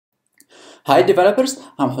Hi developers,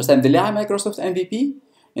 I'm Hossein Abdullah, Microsoft MVP.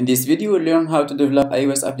 In this video, we'll learn how to develop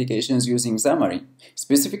iOS applications using Xamarin.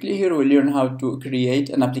 Specifically here, we'll learn how to create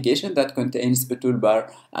an application that contains a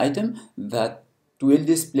toolbar item that will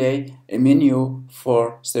display a menu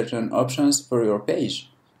for certain options for your page.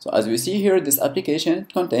 So as we see here, this application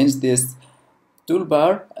contains this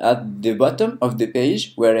toolbar at the bottom of the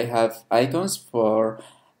page where I have icons for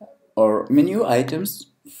or menu items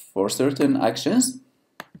for certain actions.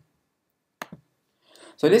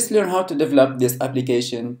 So let's learn how to develop this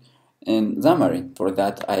application in Xamarin. For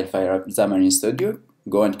that, I'll fire up Xamarin Studio,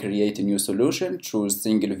 go and create a new solution, choose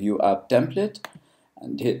single view app template,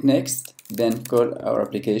 and hit next. Then call our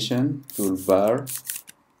application Toolbar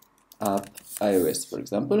app iOS, for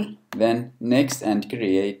example. Then next and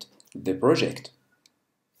create the project.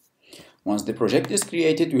 Once the project is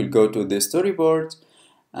created, we'll go to the storyboard,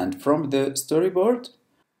 and from the storyboard,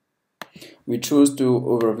 we choose to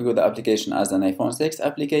overview the application as an iPhone 6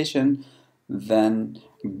 application, then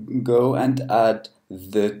go and add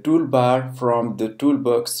the toolbar from the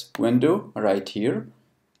toolbox window right here.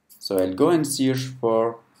 So I'll go and search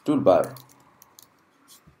for toolbar.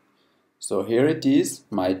 So here it is,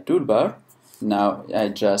 my toolbar. Now I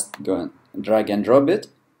just go and drag and drop it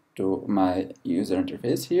to my user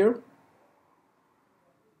interface here.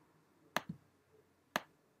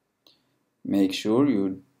 Make sure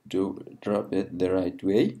you do drop it the right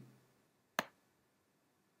way.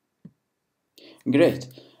 Great.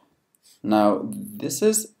 Now this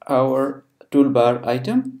is our toolbar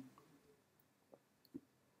item.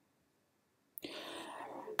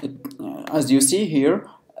 As you see here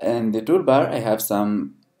in the toolbar, I have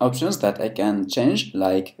some options that I can change,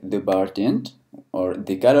 like the bar tint or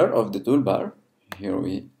the color of the toolbar. Here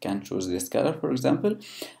we can choose this color, for example,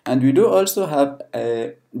 and we do also have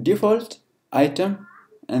a default item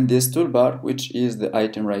in this toolbar, which is the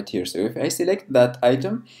item right here. So if I select that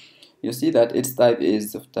item, you see that its type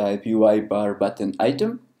is of type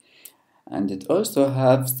UIButtonItem, and it also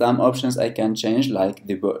has some options I can change, like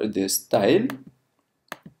the style,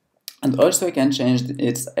 and also I can change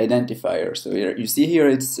its identifier. So here you see here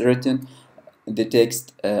it's written the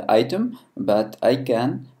text item, but I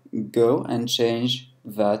can go and change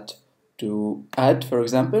that to add, for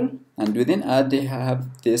example, and within add they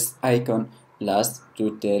have this icon plus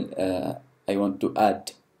to tell I want to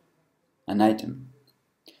add an item.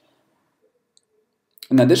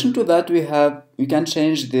 In addition to that, we can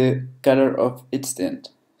change the color of its tint.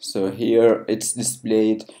 So here it's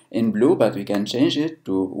displayed in blue, but we can change it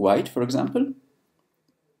to white, for example.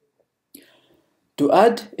 To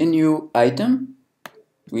add a new item,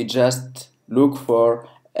 we just look for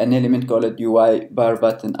an element called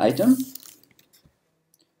UIButtonItem.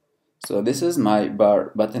 So this is my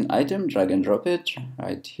bar button item, drag and drop it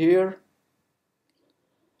right here.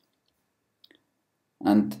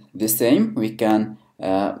 And the same, we can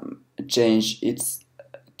change its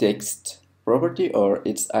text property or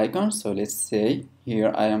its icon. So let's say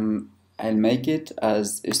here I'll make it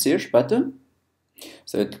as a search button.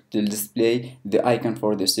 So it will display the icon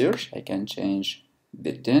for the search. I can change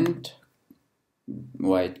the tint,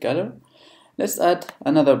 white color. Let's add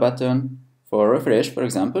another button for refresh, for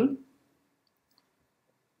example.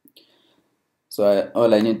 So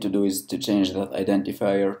all I need to do is to change that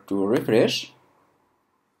identifier to refresh.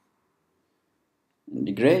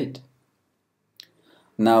 Great.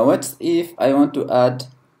 Now what if I want to add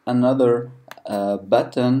another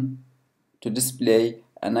button to display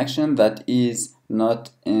an action that is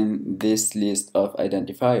not in this list of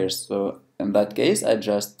identifiers? So in that case, I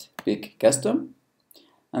just pick custom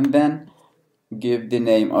and then give the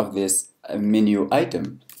name of this menu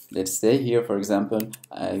item. Let's say here, for example,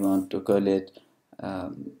 I want to call it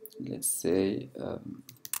let's say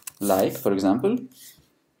like, for example,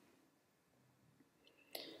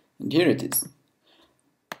 and here it is.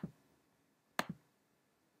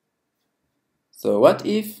 So what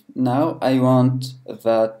if now I want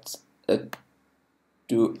that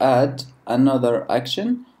to add another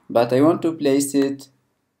action, but I want to place it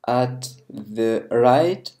at the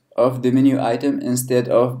right of the menu item instead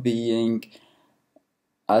of being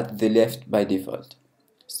at the left by default.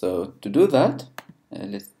 So to do that,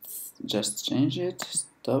 let's just change it,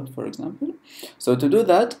 stop, for example. So to do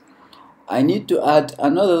that, I need to add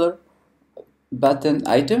another button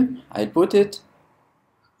item. I put it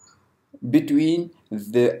between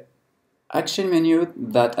the action menu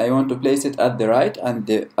that I want to place it at the right and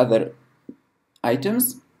the other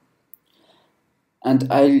items, and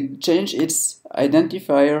I'll change its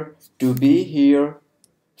identifier to be here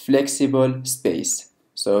flexible space.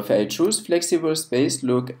 So if I choose flexible space,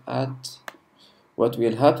 look at what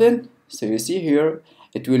will happen. So you see here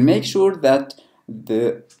It will make sure that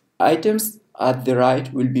the items at the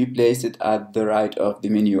right will be placed at the right of the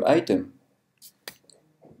menu item.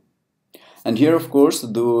 And here, of course,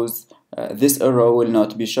 this arrow will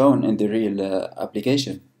not be shown in the real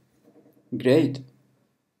application. Great.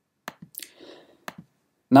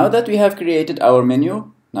 Now that we have created our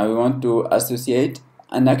menu, now we want to associate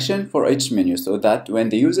an action for each menu so that when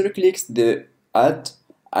the user clicks the add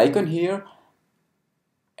icon here,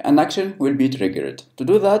 an action will be triggered. To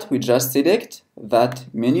do that, we just select that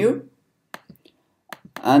menu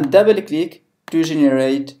and double click to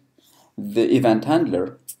generate the event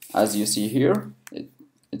handler. As you see here,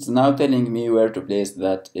 it's now telling me where to place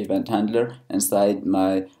that event handler inside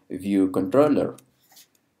my view controller.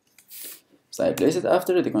 So I place it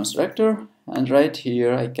after the constructor, and right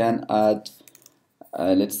here I can add,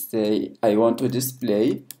 let's say I want to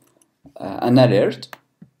display an alert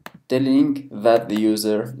telling that the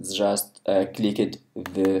user just clicked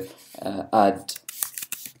the add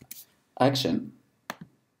action.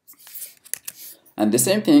 And the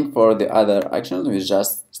same thing for the other actions, we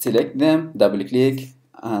just select them, double click,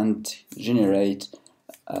 and generate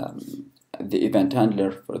the event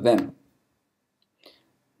handler for them.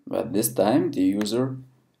 But this time the user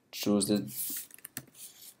chooses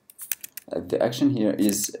the action here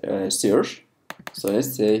is search. So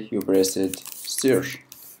let's say you press it search.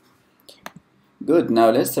 Good, now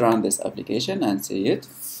let's run this application and see it.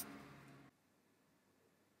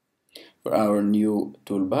 For our new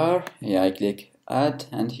toolbar, here I click add,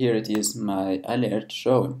 and here it is my alert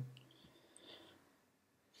shown.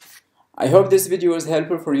 I hope this video was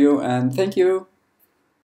helpful for you, and thank you.